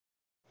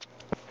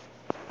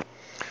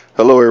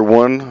Hello,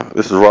 everyone.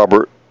 This is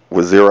Robert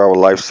with Zero Hour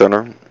Life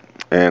Center,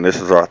 and this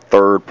is our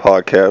third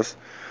podcast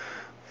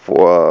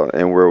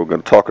and we're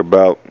going to talk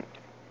about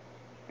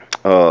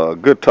a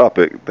good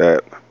topic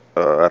that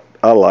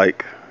I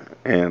like,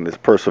 and it's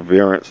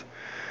perseverance.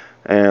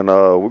 And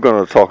we're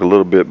going to talk a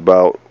little bit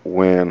about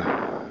when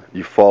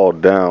you fall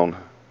down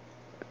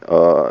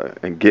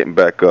and getting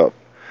back up,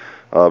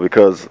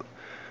 because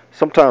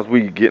sometimes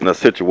we get in a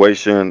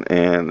situation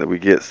and we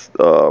get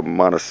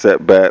minor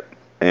setback,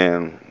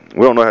 and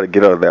we don't know how to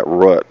get out of that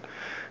rut.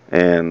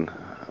 And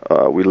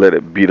we let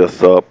it beat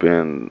us up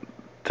and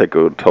take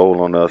a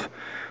toll on us.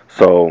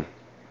 So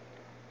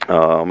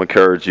I'm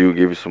encourage you,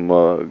 give you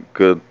some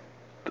good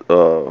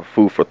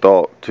food for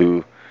thought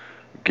to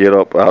get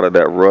up out of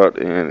that rut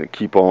and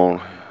keep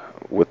on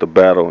with the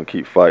battle and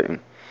keep fighting.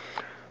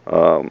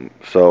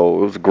 So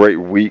it was a great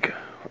week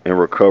in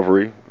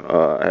recovery.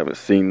 I haven't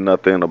seen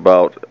nothing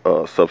about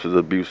substance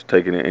abuse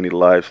taking any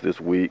lives this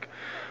week.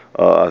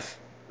 I've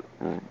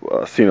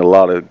seen a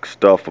lot of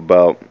stuff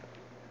about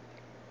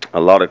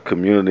a lot of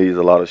communities,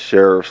 a lot of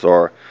sheriffs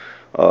are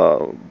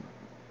uh,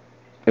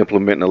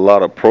 implementing a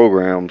lot of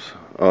programs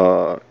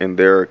in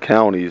their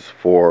counties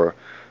for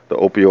the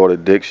opioid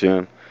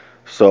addiction.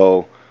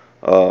 So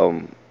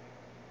um,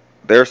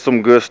 there's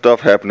some good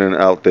stuff happening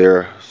out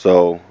there.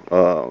 So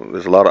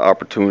there's a lot of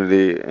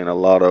opportunity and a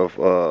lot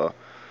of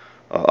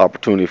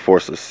opportunity for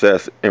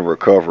success in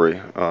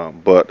recovery.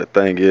 But the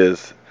thing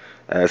is,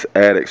 as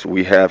addicts,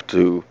 we have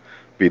to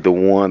be the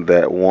one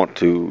that want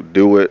to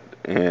do it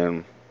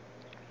and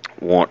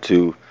want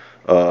to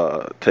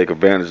take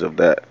advantage of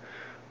that.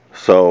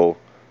 So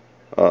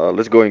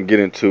let's go ahead and get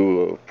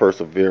into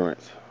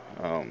perseverance.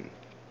 Um,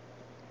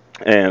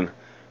 and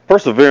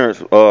perseverance,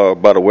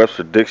 by the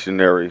Webster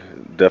Dictionary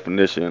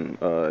definition,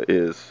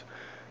 is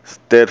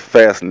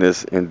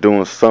steadfastness in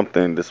doing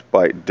something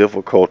despite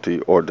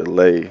difficulty or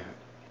delay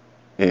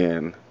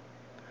in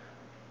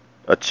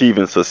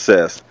achieving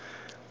success.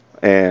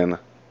 And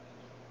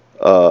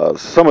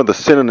some of the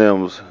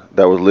synonyms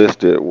that was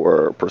listed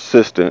were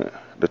persistent,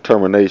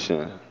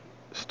 determination,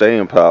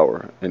 staying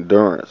power,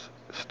 endurance,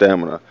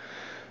 stamina.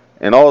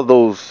 And all of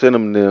those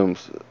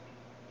synonyms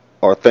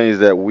are things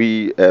that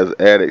we as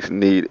addicts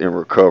need in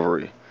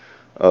recovery.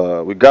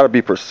 We got to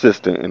be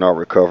persistent in our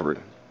recovery.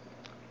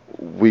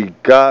 We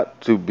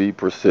got to be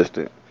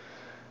persistent,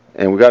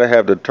 and we got to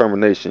have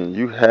determination.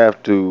 You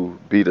have to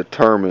be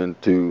determined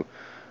to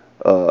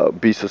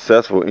be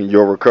successful in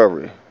your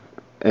recovery.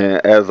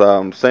 And as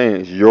I'm saying,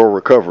 it's your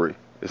recovery.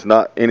 It's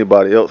not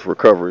anybody else's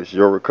recovery. It's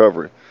your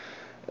recovery.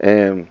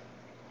 And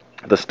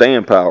the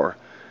staying power.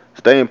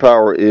 Staying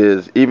power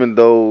is, even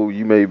though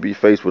you may be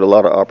faced with a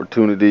lot of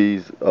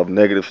opportunities of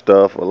negative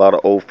stuff, a lot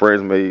of old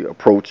friends may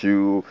approach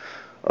you,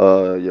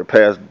 your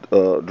past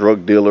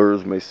drug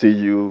dealers may see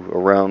you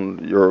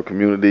around your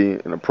community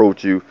and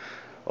approach you,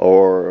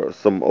 or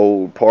some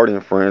old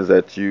partying friends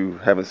that you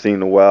haven't seen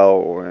in a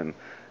while, and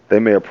they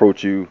may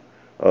approach you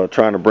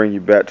trying to bring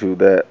you back to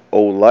that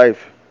old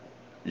life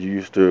you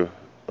used to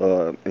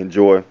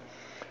enjoy.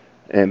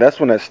 And that's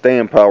when that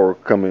staying power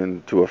come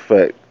into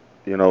effect.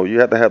 You know, you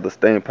have to have the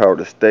staying power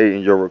to stay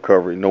in your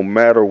recovery, no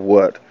matter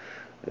what.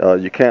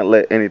 You can't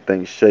let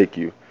anything shake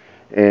you.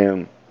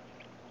 And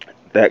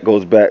that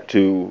goes back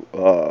to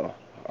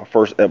our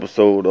first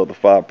episode of the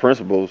five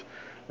principles,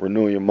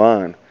 renewing your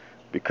mind.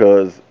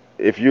 Because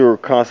if you're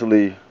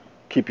constantly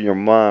keeping your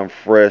mind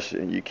fresh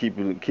and you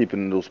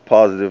keeping those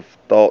positive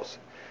thoughts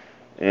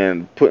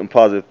and putting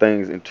positive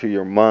things into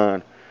your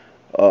mind,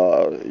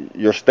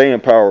 your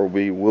staying power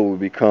will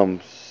become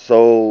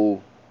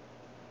so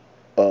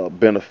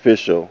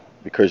beneficial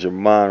because your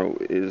mind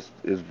is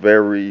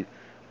very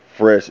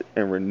fresh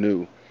and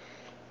renewed.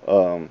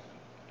 Um,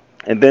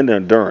 and then the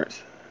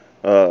endurance.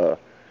 Uh,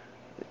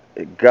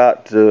 it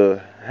got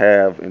to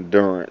have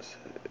endurance.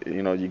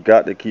 You know, you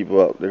got to keep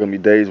up. There are gonna be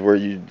days where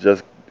you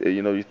just,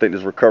 you think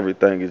this recovery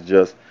thing is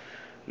just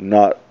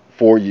not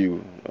for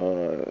you,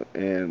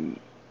 and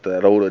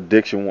that old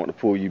addiction want to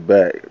pull you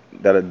back.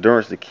 That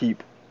endurance to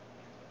keep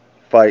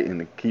fighting,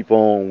 to keep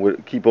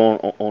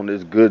on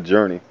this good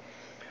journey.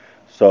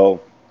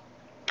 So.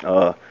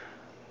 Uh,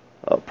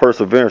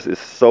 Perseverance is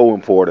so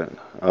important.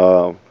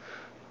 I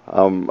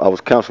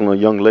was counseling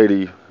a young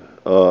lady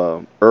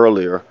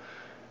earlier,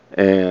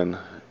 and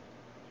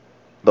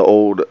the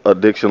old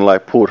addiction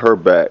life pulled her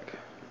back,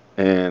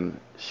 and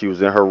she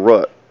was in her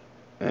rut,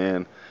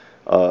 and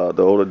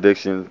the old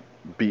addiction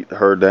beat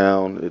her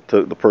down. It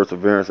took the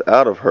perseverance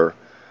out of her,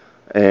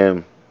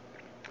 and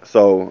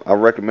so I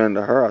recommended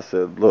to her. I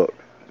said, "Look,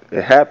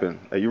 it happened.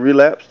 You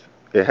relapsed.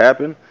 It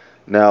happened.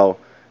 Now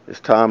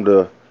it's time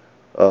to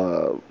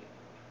uh,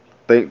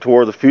 think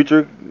towards the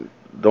future.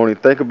 Don't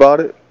even think about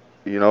it.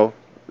 You know,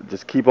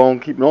 just keep on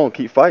keeping on,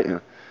 keep fighting.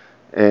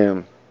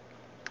 And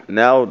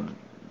now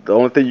the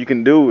only thing you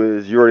can do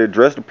is you already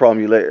addressed the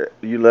problem.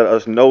 You let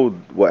us know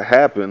what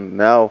happened.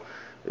 Now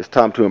it's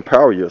time to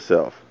empower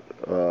yourself.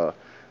 Uh,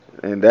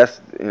 and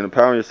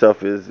empowering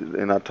yourself is.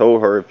 And I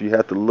told her, if you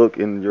have to look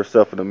in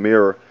yourself in the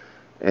mirror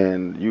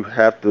and you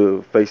have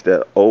to face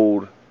that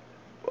old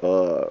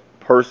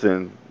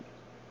person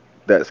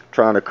that's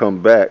trying to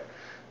come back,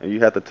 and you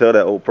have to tell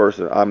that old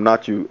person, I'm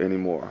not you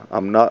anymore.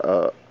 I'm not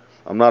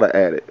an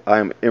addict. I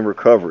am in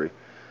recovery,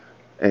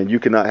 and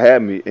you cannot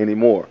have me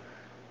anymore.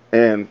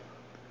 And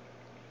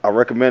I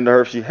recommend to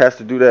her, if she has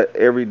to do that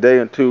every day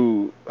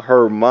until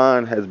her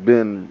mind has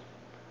been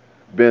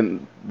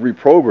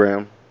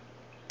reprogrammed,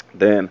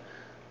 then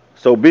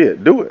so be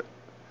it. Do it.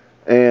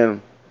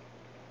 And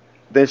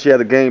then she had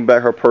to gain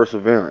back her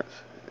perseverance.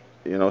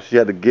 You know, she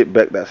had to get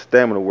back that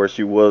stamina where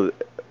she was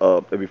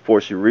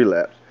before she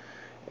relapsed,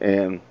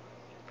 and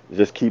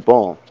just keep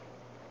on.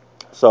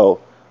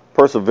 So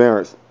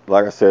perseverance,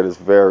 like I said, is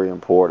very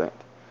important,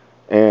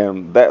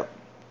 and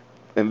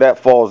that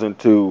falls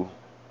into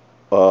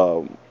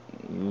uh,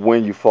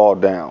 when you fall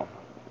down,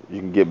 you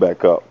can get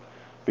back up,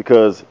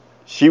 because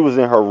she was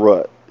in her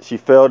rut. She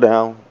fell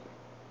down,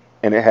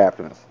 and it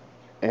happens,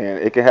 and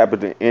it can happen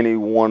to any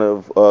one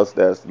of us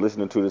that's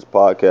listening to this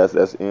podcast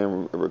that's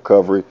in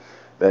recovery,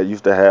 that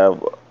used to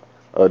have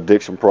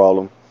addiction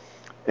problem,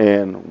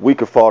 and we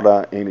could fall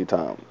down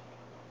anytime.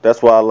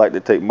 That's why I like to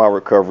take my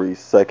recovery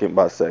second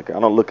by second. I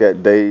don't look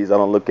at days. I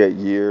don't look at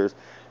years.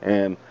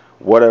 And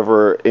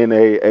whatever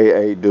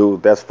NAAA do,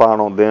 that's fine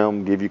on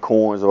them. Give you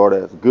coins or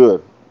that's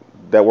good.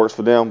 That works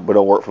for them, but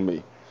don't work for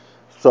me.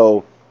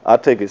 So I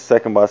take it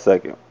second by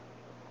second.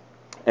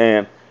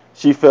 And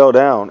she fell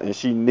down, and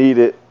she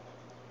needed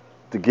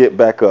to get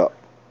back up.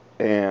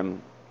 And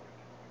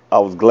I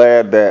was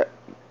glad that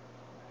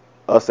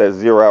us at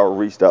Zero Hour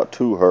reached out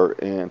to her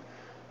and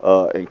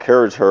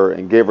encouraged her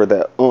and gave her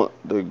that to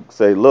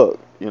say, look,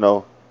 you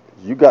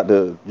got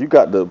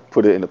to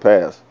put it in the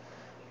past.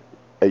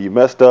 Hey, you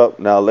messed up.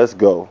 Now let's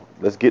go.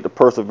 Let's get the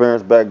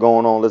perseverance back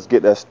going on. Let's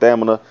get that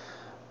stamina.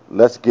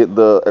 Let's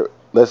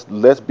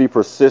be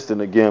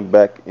persistent again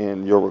back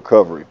in your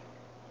recovery.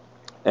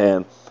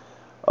 And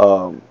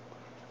um,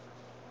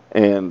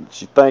 and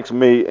she thanks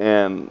me,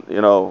 and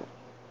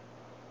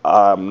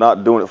I'm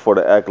not doing it for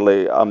the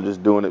accolade. I'm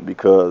just doing it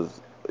because,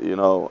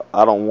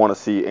 I don't want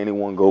to see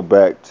anyone go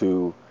back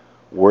to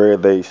where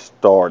they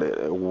started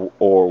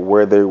or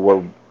where they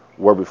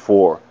were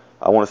before.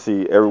 I want to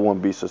see everyone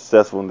be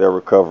successful in their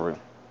recovery.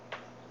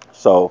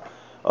 So,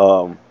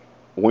 um,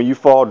 when you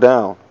fall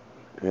down,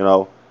 you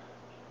know,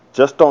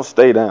 just don't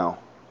stay down,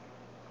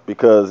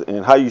 because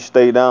and how you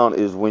stay down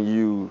is when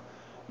you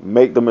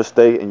make the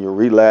mistake and you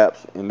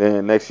relapse, and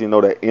then next thing you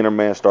know, that inner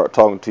man start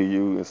talking to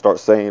you and start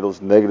saying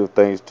those negative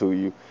things to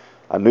you.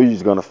 I knew you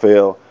was gonna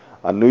fail.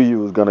 I knew you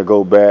was gonna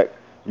go back.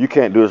 You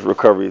can't do this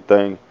recovery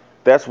thing.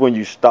 That's when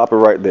you stop it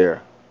right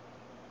there.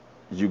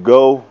 You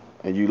go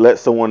and you let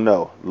someone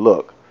know,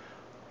 look,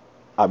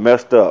 I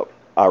messed up.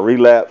 I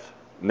relapsed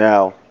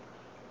now,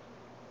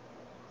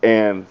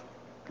 and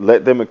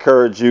let them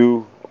encourage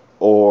you,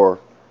 or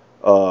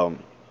um,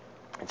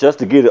 just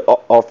to get it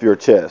off your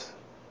chest,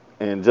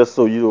 and just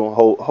so you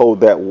don't hold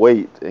that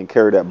weight and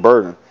carry that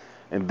burden.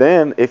 And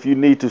then if you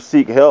need to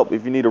seek help,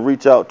 if you need to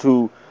reach out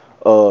to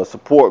a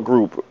support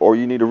group, or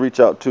you need to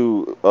reach out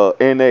to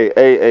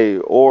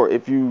NAAA, or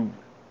if you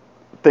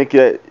think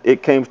that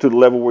it came to the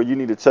level where you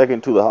need to check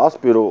into the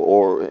hospital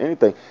or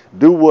anything,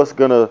 do what's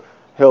going to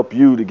help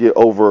you to get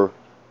over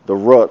the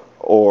rut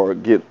or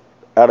get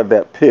out of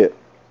that pit.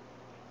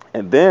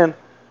 And then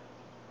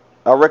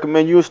I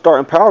recommend you start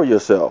empowering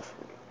yourself.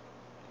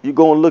 You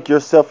go and look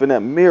yourself in that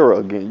mirror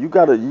again. You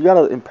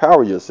gotta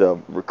empower yourself.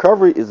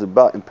 Recovery is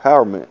about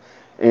empowerment,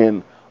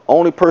 and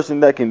only person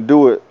that can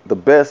do it the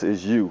best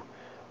is you.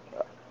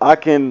 I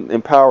can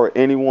empower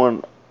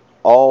anyone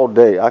all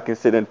day. I can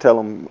sit and tell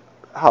them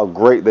how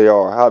great they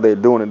are, how they're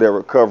doing in their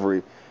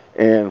recovery,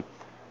 and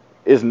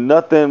it's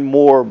nothing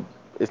more.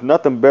 It's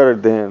nothing better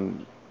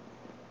than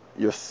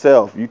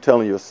yourself. You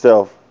telling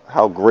yourself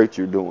how great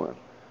you're doing,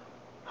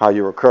 how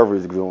your recovery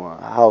is doing,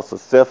 how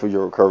successful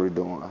your recovery is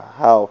doing,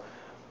 how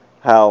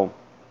how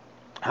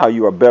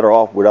you are better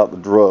off without the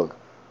drug.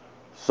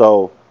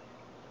 So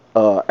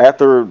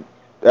after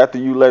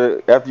you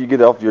after you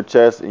get it off your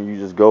chest, and you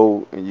just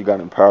go and you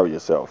gotta empower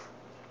yourself,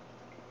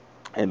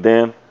 and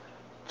then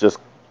just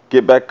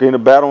get back in the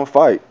battle and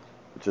fight.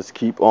 Just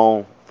keep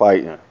on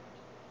fighting,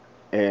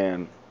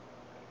 and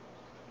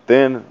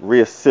then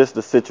reassess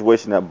the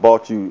situation that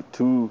brought you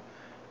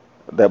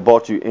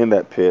in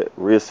that pit.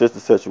 Reassess the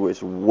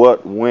situation.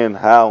 What, when,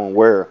 how, and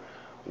where.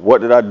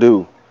 What did I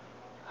do?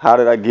 How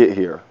did I get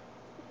here?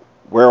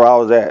 Where I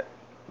was at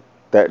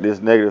that this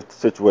negative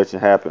situation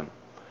happened,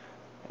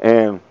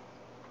 and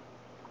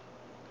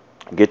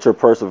get your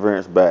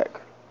perseverance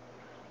back.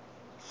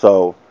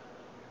 So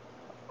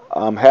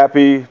I'm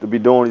happy to be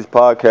doing these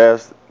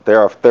podcasts. They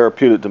are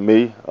therapeutic to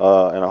me,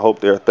 and I hope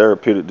they're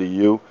therapeutic to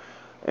you.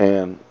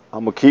 And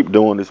I'm gonna keep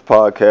doing this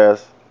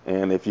podcast.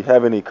 And if you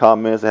have any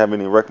comments, have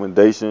any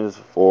recommendations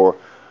for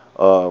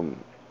um,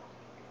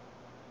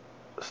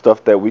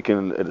 stuff that we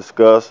can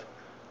discuss,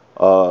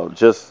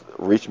 just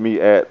reach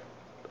me at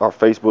our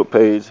Facebook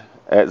page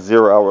at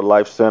Zero Hour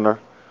Life Center,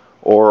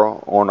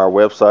 or on our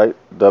website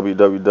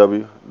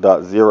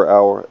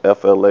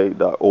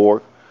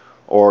www.zerohourfla.org,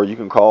 or you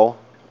can call.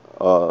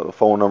 The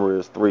phone number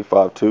is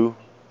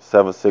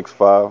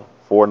 352-765-4639.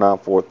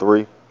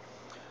 4943.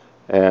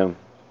 And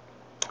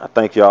I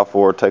thank y'all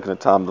for taking the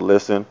time to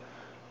listen.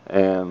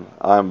 And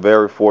I'm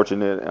very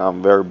fortunate and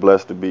I'm very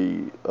blessed to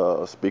be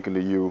speaking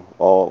to you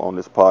all on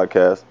this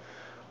podcast.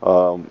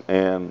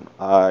 And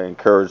I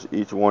encourage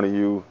each one of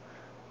you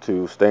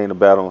to stay in the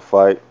battle and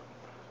fight.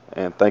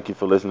 And thank you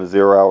for listening to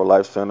Zero Hour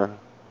Life Center.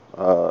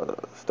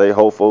 Stay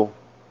hopeful,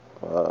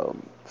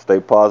 stay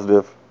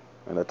positive,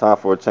 and the time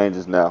for a change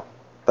is now.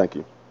 Thank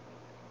you.